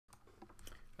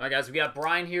All right, guys, we got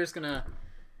Bryan here. Is gonna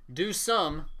do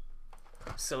some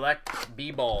select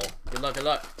B-ball. Good luck, good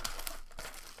luck.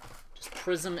 Just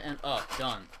prism and up.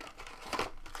 Done.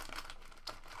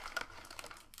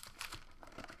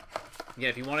 Yeah,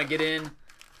 if you want to get in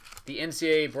the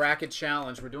NCAA bracket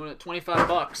challenge, we're doing it 25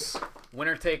 bucks.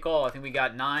 Winner take all. I think we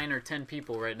got 9 or 10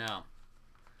 people right now.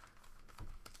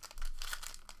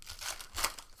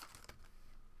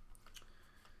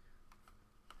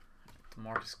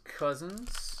 Marcus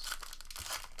Cousins.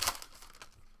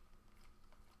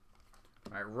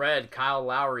 All right, red, Kyle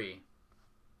Lowry.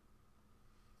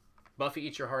 Buffy,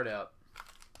 eat your heart out.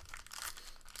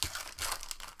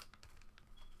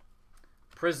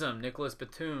 Prism, Nicholas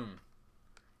Batum.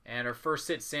 And our first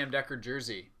hit, Sam Decker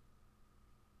jersey.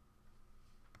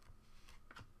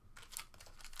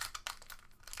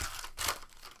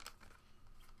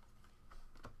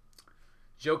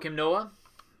 Joakim Noah,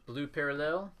 blue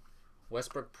parallel.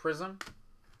 Westbrook Prism.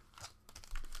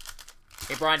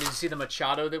 Hey, Bryan, did you see the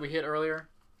Machado that we hit earlier?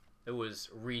 It was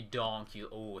redonkulous.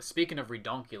 Oh, speaking of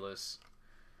redonkulous,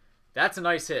 that's a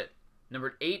nice hit.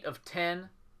 Numbered 8 of 10,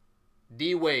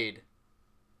 D. Wade.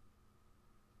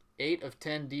 8 of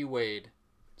 10, D. Wade.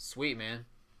 Sweet, man.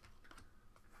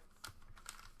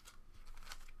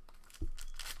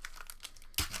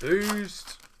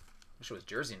 Boost. Wish it was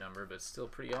jersey number, but still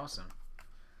pretty awesome.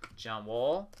 John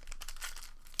Wall.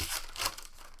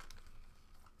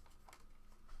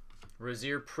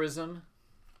 Rozier Prism.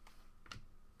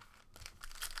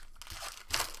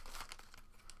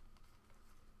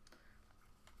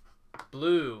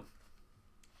 Blue.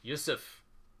 Yusuf.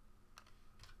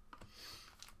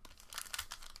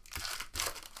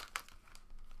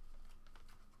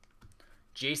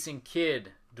 Jason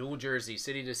Kidd. Dual jersey.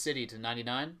 City to city to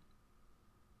 99.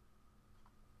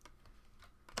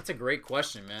 That's a great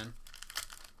question, man.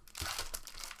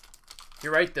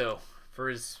 You're right, though. For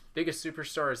as big a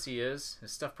superstar as he is,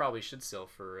 his stuff probably should sell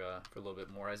for a little bit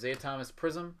more. Isaiah Thomas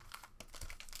Prism.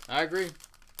 I agree.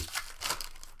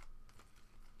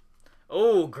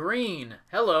 Oh, green.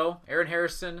 Hello. Aaron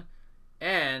Harrison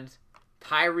and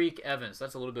Tyreek Evans.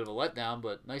 That's a little bit of a letdown,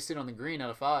 but nice hit on the green out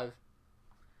of 5.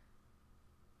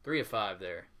 3 of 5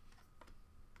 there.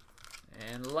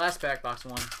 And the last pack, box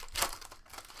 1.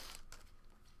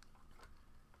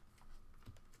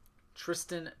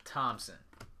 Tristan Thompson.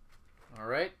 All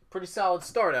right, pretty solid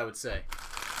start, I would say.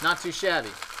 Not too shabby.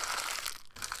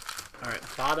 All right,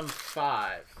 bottom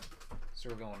 5. So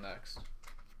we're going next.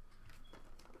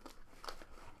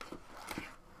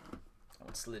 That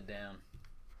one slid down.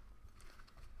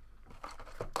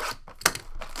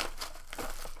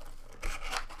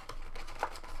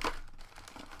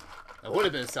 That would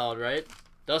have been solid, right?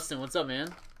 Dustin, what's up, man?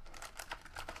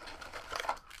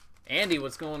 Andy,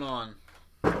 what's going on?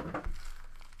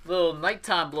 Little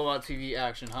nighttime Blowout TV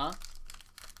action, huh?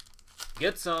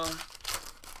 Get some.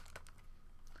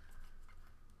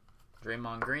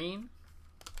 Draymond Green.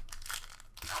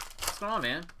 What's going on,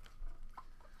 man?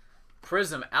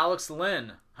 Prism, Alex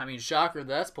Lynn. I mean, shocker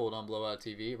that's pulled on Blowout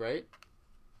TV, right?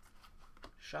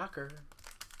 Shocker.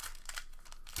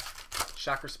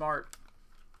 Shocker smart.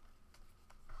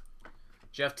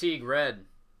 Jeff Teague, red.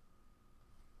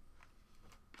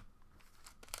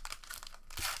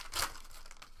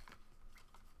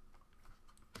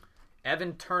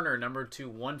 Evan Turner, number 2,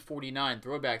 149,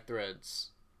 throwback threads.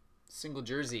 Single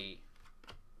jersey.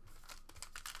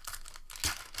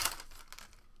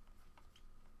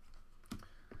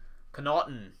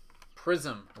 Connaughton,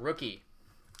 Prism, rookie.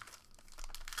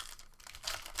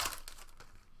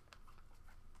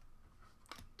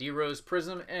 D-Rose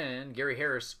Prism and Gary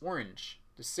Harris, orange,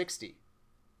 to 60.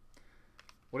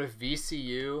 What if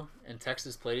VCU and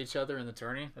Texas played each other in the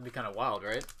tourney? That'd be kind of wild,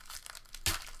 right?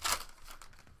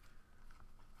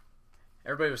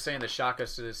 Everybody was saying that Shaka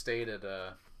should have stayed at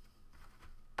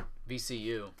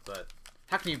VCU, but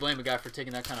how can you blame a guy for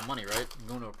taking that kind of money, right?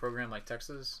 Going to a program like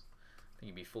Texas? I think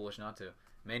you'd be foolish not to.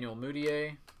 Emmanuel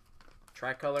Mudiay,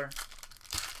 tricolor.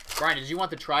 Bryan, did you want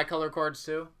the tricolor cards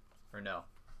too? Or no?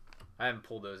 I haven't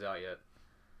pulled those out yet.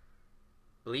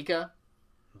 Blika,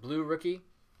 blue rookie.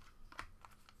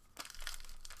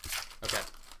 Okay,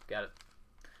 got it.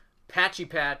 Patchy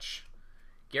Patch,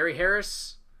 Gary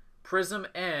Harris, Prism,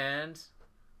 and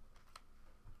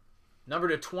number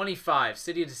to 25,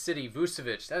 city to city,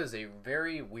 Vucevic. That is a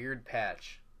very weird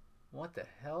patch. What the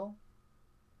hell?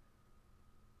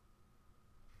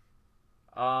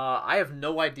 I have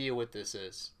no idea what this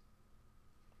is.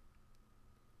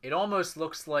 It almost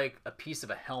looks like a piece of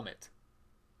a helmet.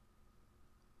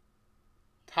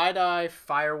 Tie-dye,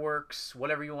 fireworks,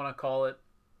 whatever you want to call it.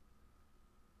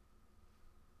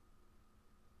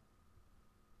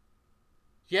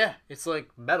 Yeah, it's like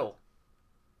metal.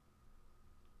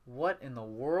 What in the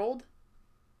world?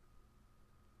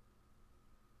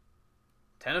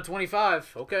 10 of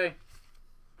 25. Okay.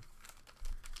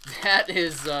 That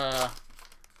is,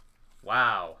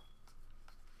 wow.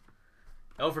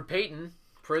 Elfrid Payton,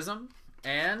 Prism,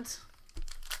 and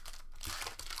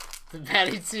the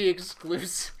Matty T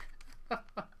exclusive.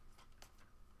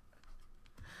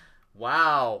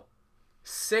 Wow.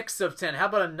 6 of 10. How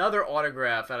about another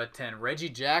autograph out of 10? Reggie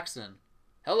Jackson.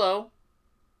 Hello.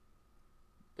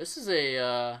 This is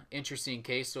a interesting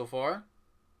case so far.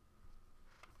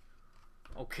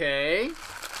 Okay.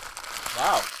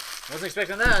 Wow. Wasn't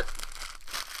expecting that.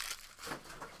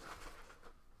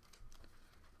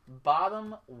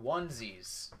 Bottom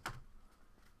onesies.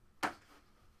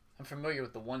 I'm familiar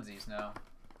with the onesies now.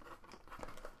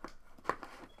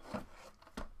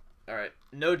 Alright.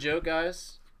 No joke,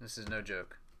 guys. This is no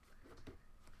joke.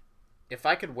 If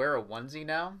I could wear a onesie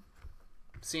now,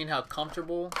 seeing how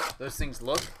comfortable those things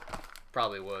look,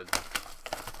 probably would.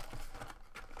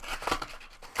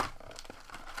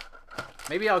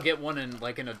 Maybe I'll get one in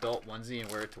like an adult onesie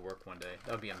and wear it to work one day.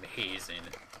 That would be amazing.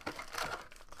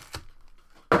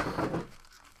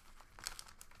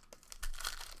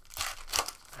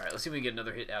 Alright, let's see if we can get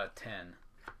another hit out of 10.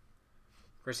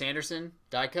 Chris Anderson,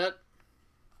 die cut.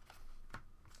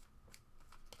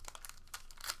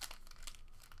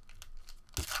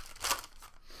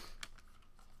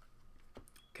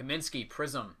 Kaminsky,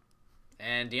 Prism.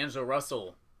 And D'Angelo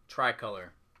Russell,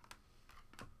 tricolor.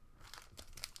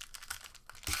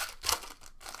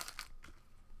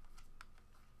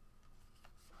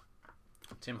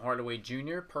 Tim Hardaway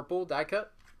Jr., purple, die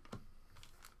cut.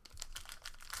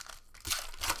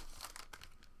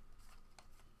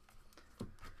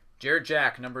 Jarrett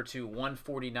Jack, number 2,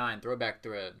 149, throwback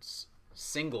threads.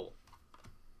 Single.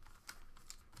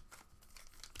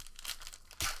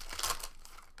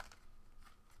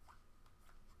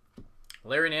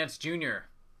 Larry Nance Jr.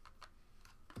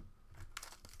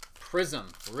 Prism,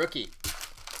 rookie.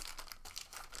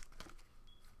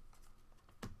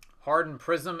 Harden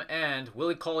Prism and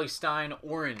Willie Cauley-Stein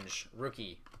orange,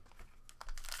 rookie.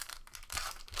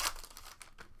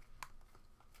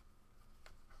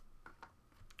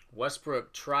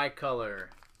 Westbrook tricolor.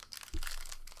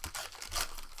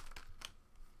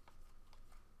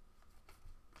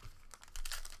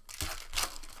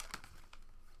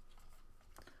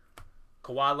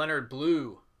 Kawhi Leonard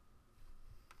blue.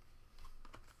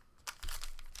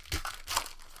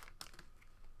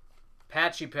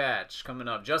 Patchy Patch coming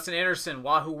up. Justin Anderson,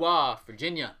 Wahoo Wah,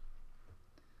 Virginia.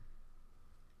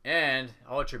 And,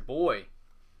 oh, it's your boy.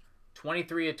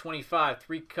 23 of 25,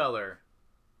 3-color.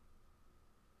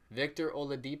 Victor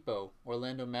Oladipo,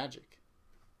 Orlando Magic.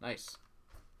 Nice.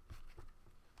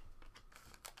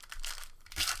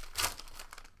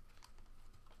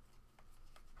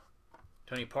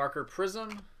 Tony Parker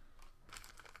Prism.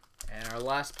 And our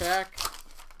last pack.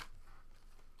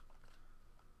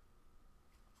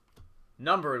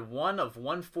 Numbered 1 of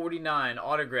 149,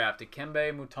 autographed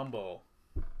Dikembe Mutombo.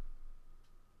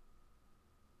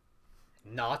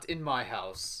 Not in my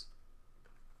house.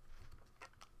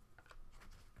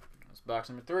 That's box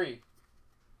number 3.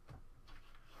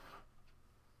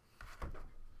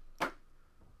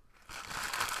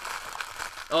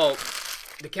 Oh,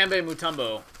 Dikembe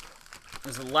Mutombo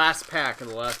is the last pack of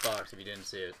the last box if you didn't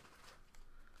see it.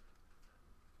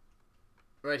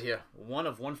 Right here. 1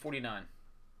 of 149.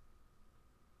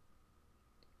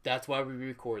 That's why we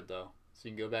record, though. So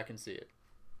you can go back and see it.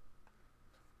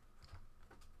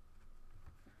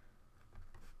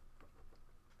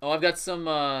 Oh, I've got some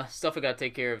stuff I got to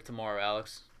take care of tomorrow,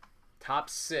 Alex. Top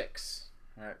 6.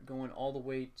 All right, going all the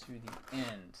way to the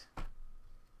end.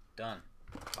 Done.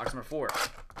 Box number 4.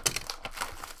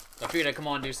 So I figured I'd come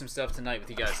on and do some stuff tonight with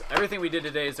you guys. Everything we did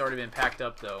today has already been packed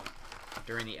up, though,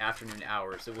 during the afternoon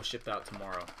hours. It will ship out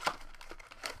tomorrow.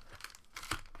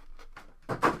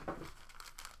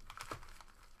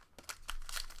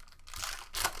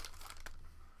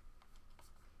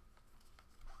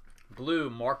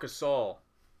 Blue, Marc Gasol.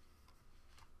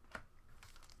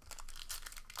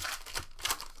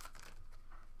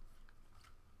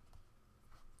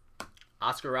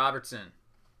 Oscar Robertson,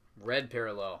 red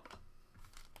parallel.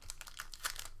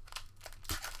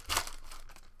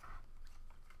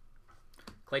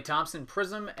 Klay Thompson,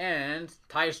 Prism, and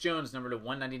Tyus Jones, number to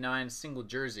 199, single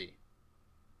jersey.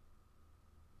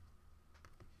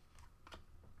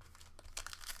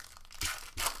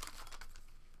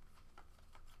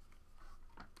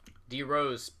 D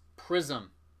Rose,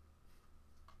 Prism.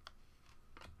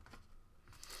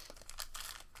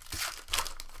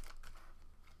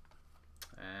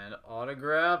 And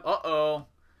autograph. Uh-oh.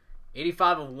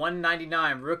 85 of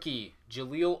 199 rookie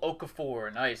Jaleel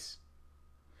Okafor. Nice.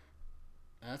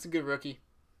 That's a good rookie.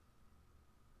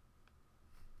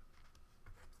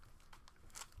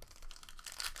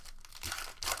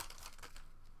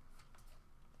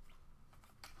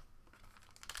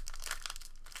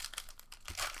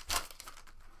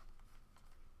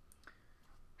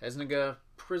 Hesniga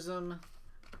Prism.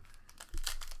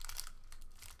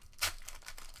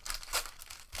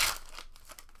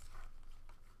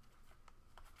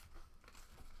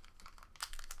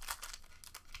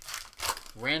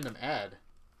 Random ad.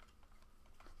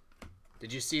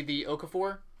 Did you see the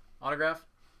Okafor autograph?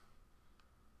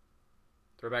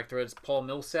 Throwback Threads Paul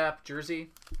Millsap jersey.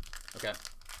 Okay.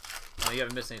 No, you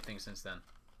haven't missed anything since then.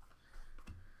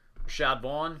 Rashad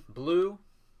Vaughn, blue.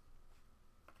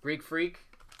 Greek Freak,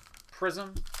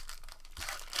 Prism.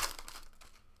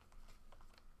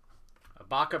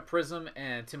 Ibaka Prism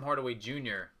and Tim Hardaway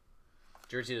Jr.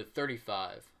 Jersey to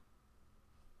 35.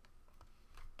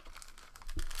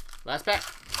 Last pack.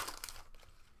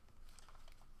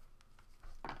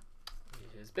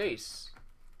 His base.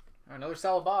 Right, another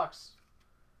solid box.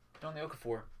 Put on the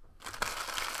Okafor.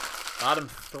 Bottom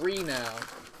 3 now.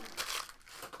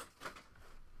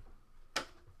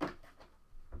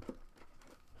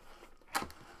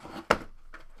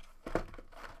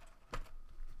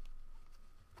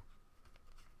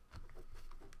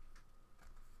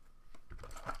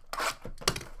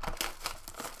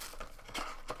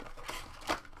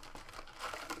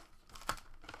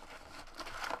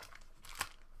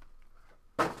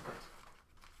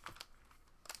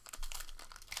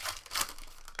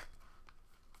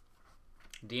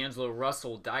 D'Angelo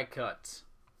Russell die cut.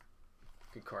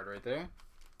 Good card right there.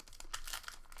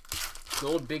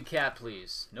 Gold big cat,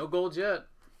 please. No gold yet.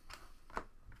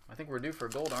 I think we're due for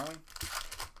gold, aren't we?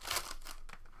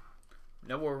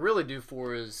 No, what we're really due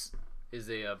for is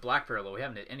a black parallel. We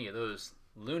haven't hit any of those.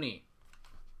 Looney.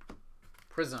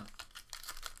 Prism.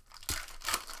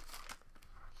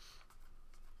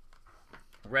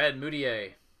 Red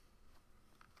Moutier.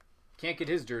 Can't get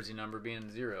his jersey number being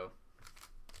 0.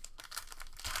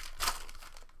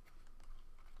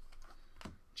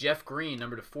 Jeff Green,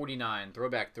 number to 49,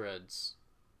 Throwback Threads.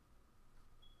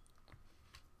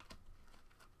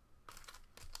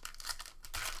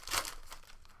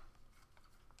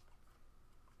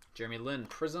 Jeremy Lin,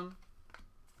 Prism.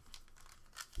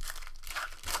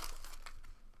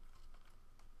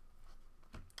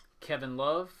 Kevin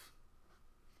Love,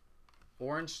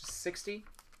 Orange 60.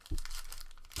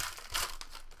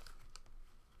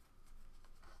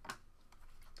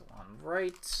 The one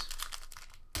right.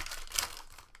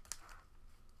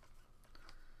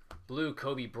 Blue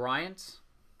Kobe Bryant.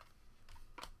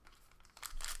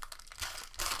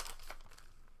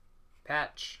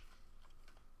 Patch.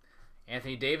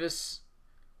 Anthony Davis.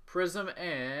 Prism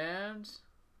and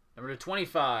number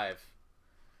 25.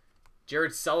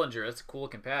 Jared Sullinger. That's a cool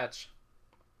looking patch.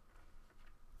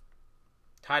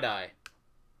 Tie-dye.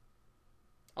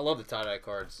 I love the tie-dye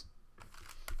cards.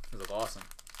 They look awesome.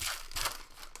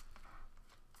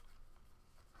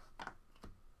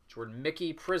 Jordan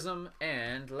Mickey, Prism,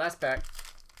 and last pack.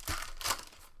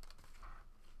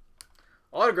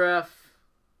 Autograph.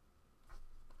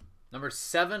 Number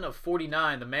 7 of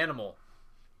 49, the Manimal.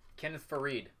 Kenneth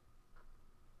Farid.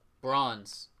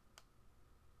 Bronze.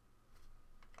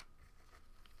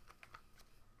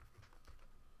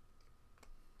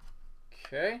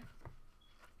 Okay.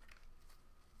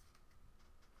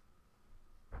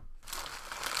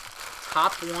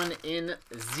 Top one in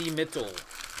Z Mittel.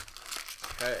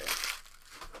 Okay.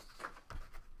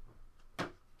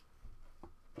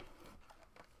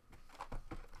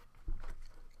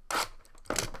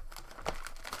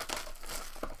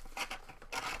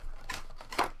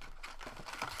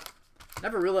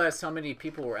 Never realized how many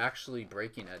people were actually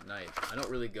breaking at night. I don't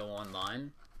really go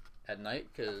online at night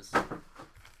because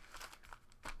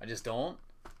I just don't.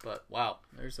 But wow,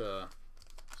 there's a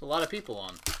lot of people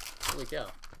on. Holy cow.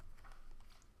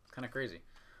 It's kind of crazy.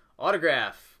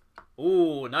 Autograph.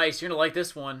 Ooh, nice. You're going to like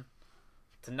this one.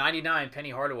 To 99, Penny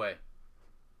Hardaway.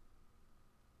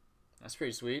 That's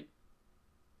pretty sweet.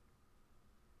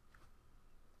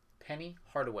 Penny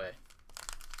Hardaway.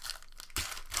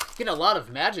 Getting a lot of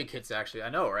Magic hits, actually. I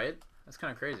know, right? That's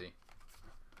kind of crazy.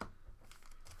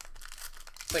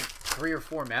 It's like 3 or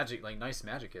 4 Magic, like nice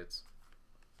Magic hits.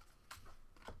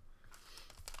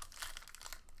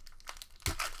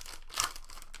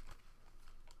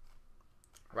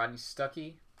 Rodney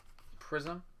Stuckey.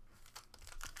 Prism.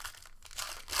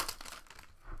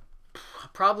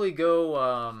 Probably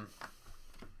go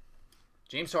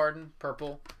James Harden,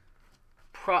 purple.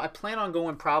 I plan on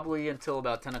going probably until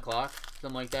about 10 o'clock,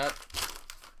 something like that.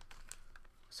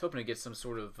 I was hoping to get some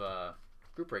sort of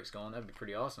group breaks going. That'd be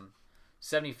pretty awesome.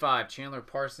 75 Chandler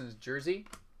Parsons jersey,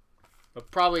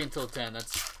 but probably until 10.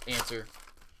 That's the answer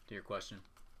to your question.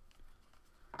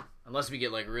 Unless we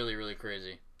get like really, really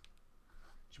crazy.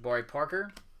 Jabari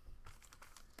Parker.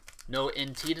 No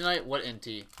NT tonight? What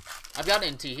NT? I've got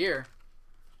NT here.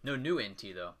 No new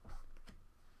NT though.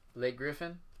 Blake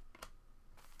Griffin.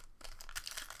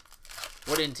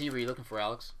 What NT were you looking for,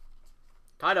 Alex?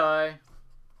 Tie-dye.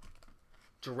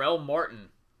 Jarrell Martin.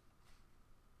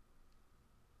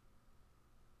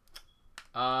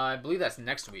 I believe that's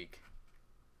next week.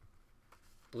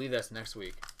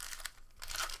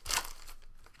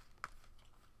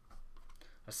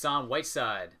 Hassan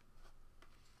Whiteside.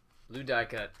 Blue die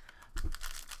cut.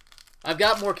 I've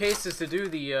got more cases to do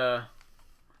the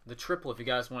triple if you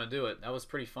guys want to do it. That was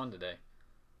pretty fun today.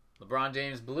 LeBron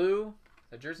James blue.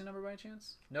 Is that jersey number by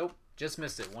chance? Nope. Just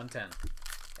missed it. 110.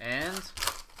 And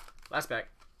last pack.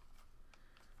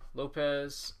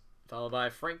 Lopez, followed by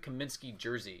Frank Kaminsky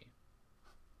jersey.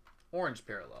 Orange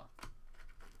parallel.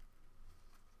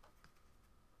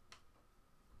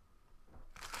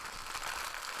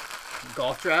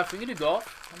 Golf draft. We can do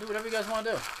golf. I'll do whatever you guys want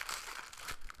to do.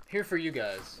 Here for you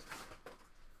guys.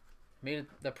 Made it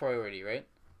the priority, right?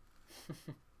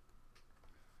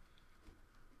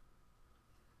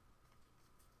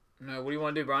 No, what do you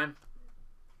want to do, Brian?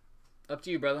 Up to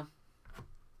you, brother.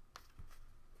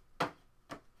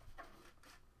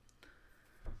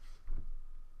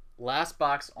 Last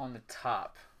box on the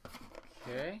top.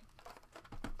 Okay.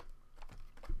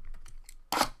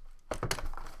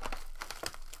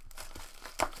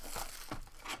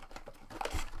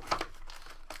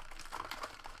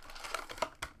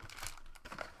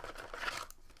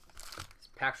 These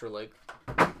packs are like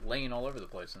laying all over the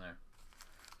place in there.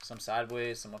 Some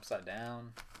sideways, some upside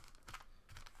down.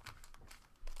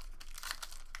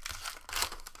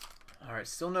 Alright,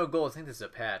 still no gold. I think this is a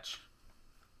patch.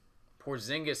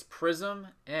 Porzingis Prism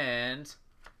and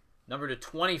number to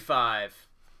 25.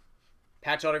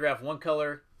 Patch autograph, one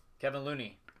color, Kevin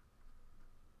Looney.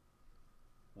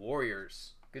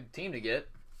 Warriors. Good team to get.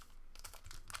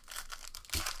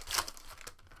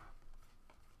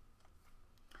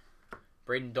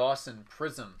 Braden Dawson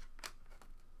Prism.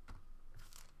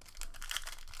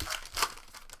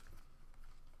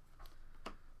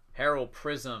 Harold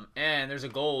Prism. And there's a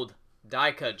gold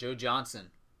die cut, Joe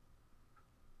Johnson.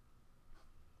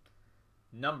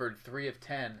 Numbered 3 of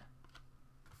 10.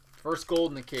 First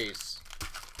gold in the case.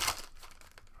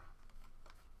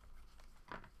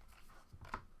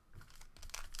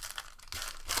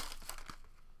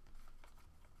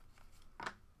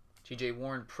 TJ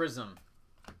Warren Prism.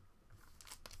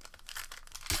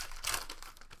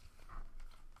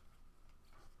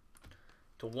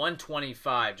 To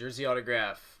 125, jersey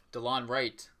autograph, DeLon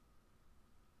Wright.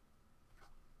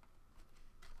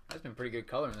 That's been pretty good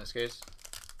color in this case.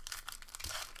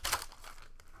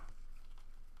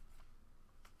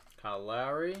 Kyle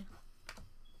Lowry.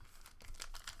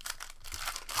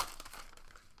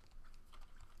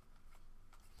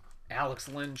 Alex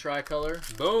Lynn tricolor.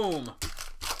 Boom.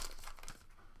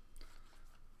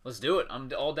 Let's do it.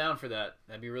 I'm all down for that.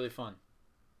 That'd be really fun.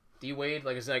 D Wade,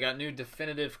 like I said, I got new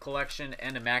definitive collection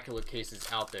and immaculate cases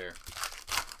out there.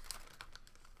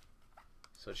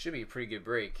 So it should be a pretty good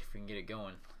break if we can get it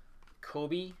going.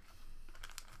 Kobe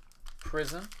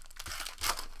Prism.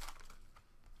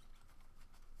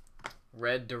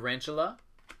 Red Durantula.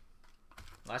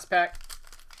 Last pack.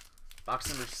 Box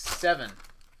number 7.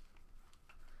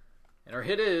 And our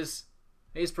hit is,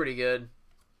 he's pretty good.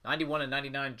 91 and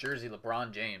 99 jersey,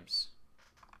 LeBron James.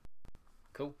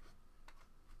 Cool.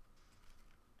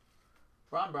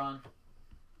 Bron.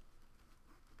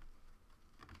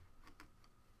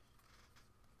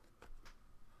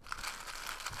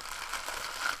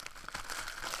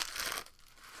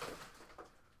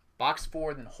 Box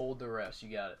 4, then hold the rest. You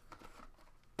got it.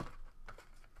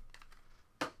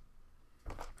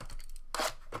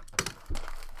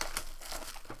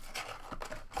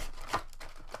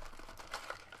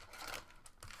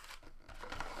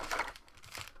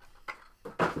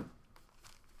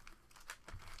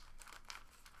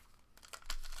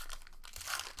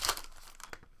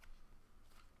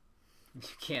 You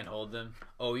can't hold them.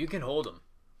 Oh, you can hold them.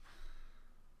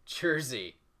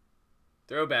 Jersey.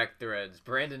 Throwback threads.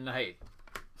 Brandon Knight.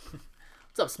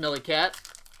 What's up, Smelly Cat?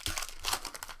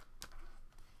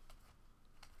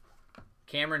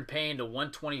 Cameron Payne to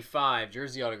 125.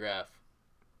 Jersey autograph.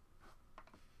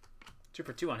 2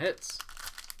 for 2 on hits.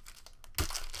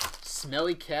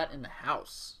 Smelly Cat in the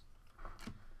house.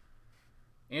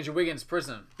 Andrew Wiggins,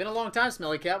 Prism. Been a long time,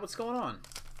 Smelly Cat. What's going on?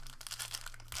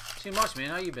 Too much, man.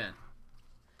 How you been?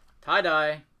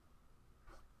 Tie-dye.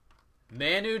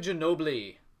 Manu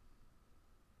Ginobili.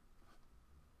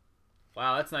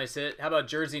 Wow, that's a nice hit. How about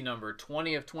jersey number?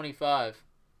 20 of 25.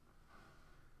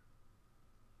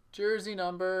 Jersey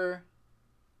number.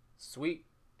 Sweet.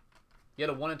 You had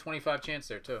a 1 in 25 chance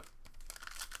there, too.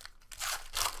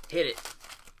 Hit it.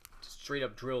 Just straight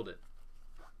up drilled it.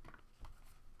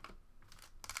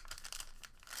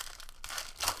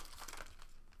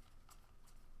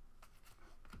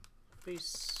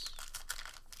 Peace.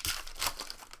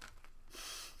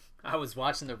 I was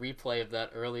watching the replay of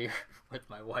that earlier with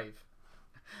my wife.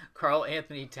 Karl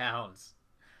Anthony Towns.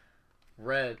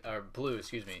 Red, or blue,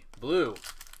 excuse me. Blue.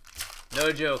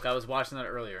 No joke, I was watching that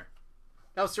earlier.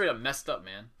 That was straight up messed up,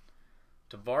 man.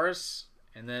 Tavares,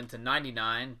 and then to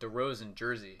 99, DeRozan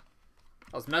jersey.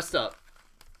 That was messed up.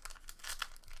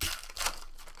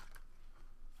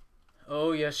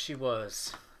 Oh, yes, she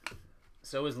was.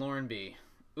 So is Lauren B.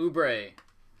 Oubre.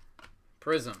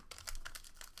 Prism.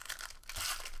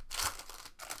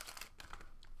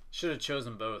 Should have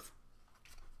chosen both.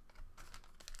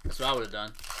 That's what I would have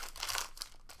done.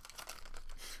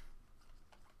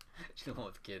 She's the one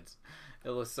with kids.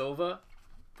 Ilyasova.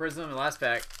 Prism, and last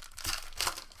pack.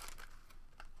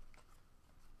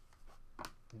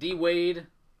 D. Wade.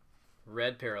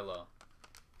 Red parallel.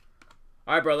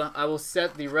 Alright, brother. I will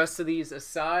set the rest of these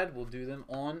aside. We'll do them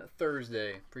on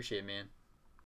Thursday. Appreciate it, man.